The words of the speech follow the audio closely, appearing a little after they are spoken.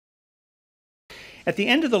At the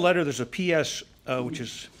end of the letter, there's a P.S., which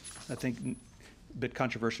is, I think, a bit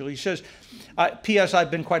controversial. He says, P.S.,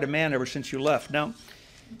 I've been quite a man ever since you left. Now,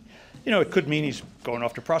 you know, it could mean he's going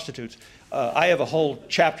off to prostitutes. I have a whole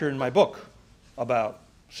chapter in my book about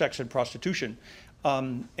sex and prostitution,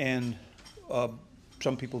 and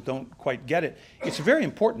some people don't quite get it. It's very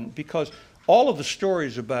important because all of the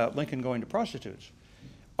stories about Lincoln going to prostitutes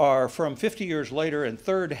are from 50 years later and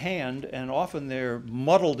third hand, and often they're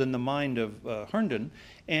muddled in the mind of Herndon.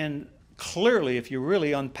 And clearly, if you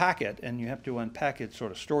really unpack it, and you have to unpack it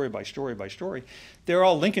sort of story by story by story, they're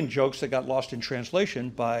all Lincoln jokes that got lost in translation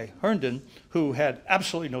by Herndon, who had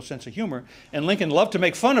absolutely no sense of humor, and Lincoln loved to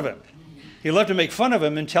make fun of him. He loved to make fun of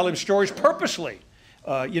him and tell him stories purposely.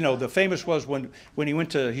 You know, the famous was when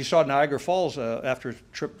he saw Niagara Falls after a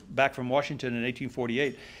trip back from Washington in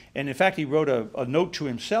 1848. And in fact, he wrote a note to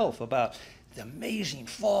himself about the amazing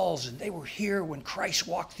falls, and they were here when Christ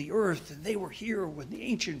walked the earth, and they were here when the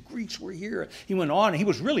ancient Greeks were here. He went on, and he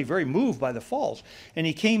was really very moved by the falls. And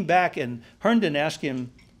he came back, and Herndon asked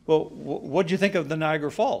him, well, what did you think of the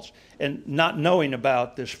Niagara Falls? And not knowing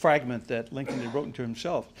about this fragment that Lincoln had written to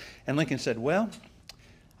himself. And Lincoln said, well,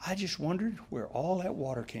 I just wondered where all that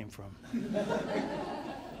water came from.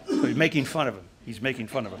 So he's making fun of him. He's making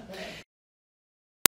fun of him.